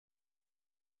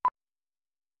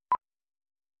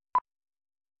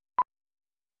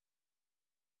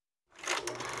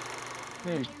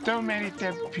There's so many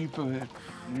deaf people that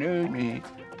know me,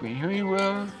 but who he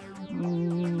was,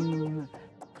 I'm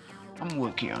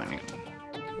working on it.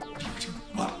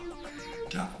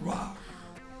 Deaf rock.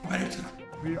 What is it?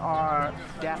 We are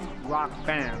deaf rock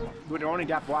band. We're the only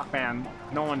deaf rock band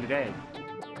known today.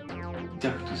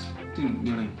 Deaf just didn't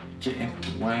really get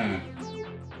into way.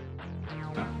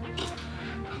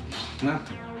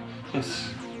 Nothing.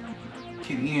 Just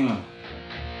get in.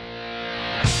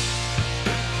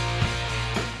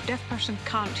 Deaf person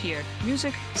can't hear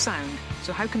music, sound.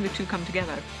 So how can the two come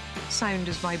together? Sound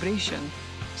is vibration.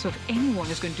 So if anyone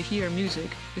is going to hear music,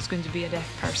 it's going to be a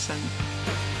deaf person.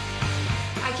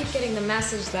 I keep getting the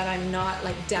message that I'm not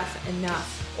like deaf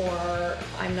enough or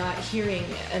I'm not hearing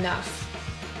enough.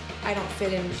 I don't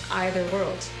fit in either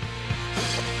world.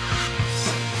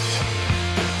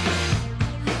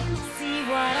 See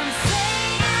what I'm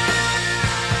saying?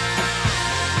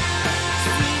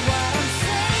 See what I'm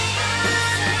saying?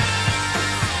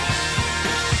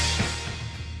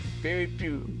 Very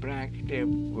few black deaf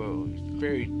words,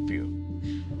 very few.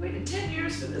 I waited 10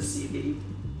 years for this CD.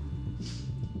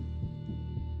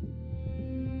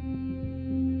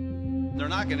 They're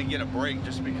not going to get a break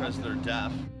just because they're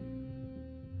deaf.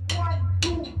 1,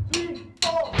 2, 3,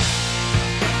 4.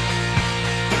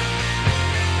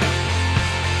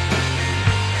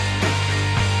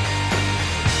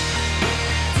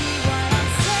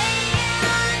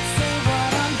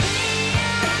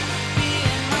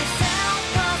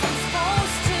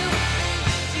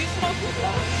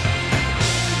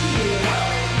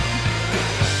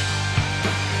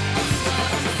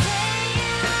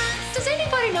 Does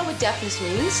anybody know what deafness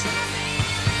means?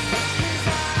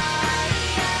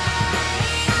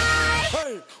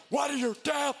 Hey, what are you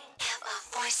deaf? Have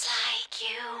a voice like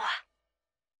you.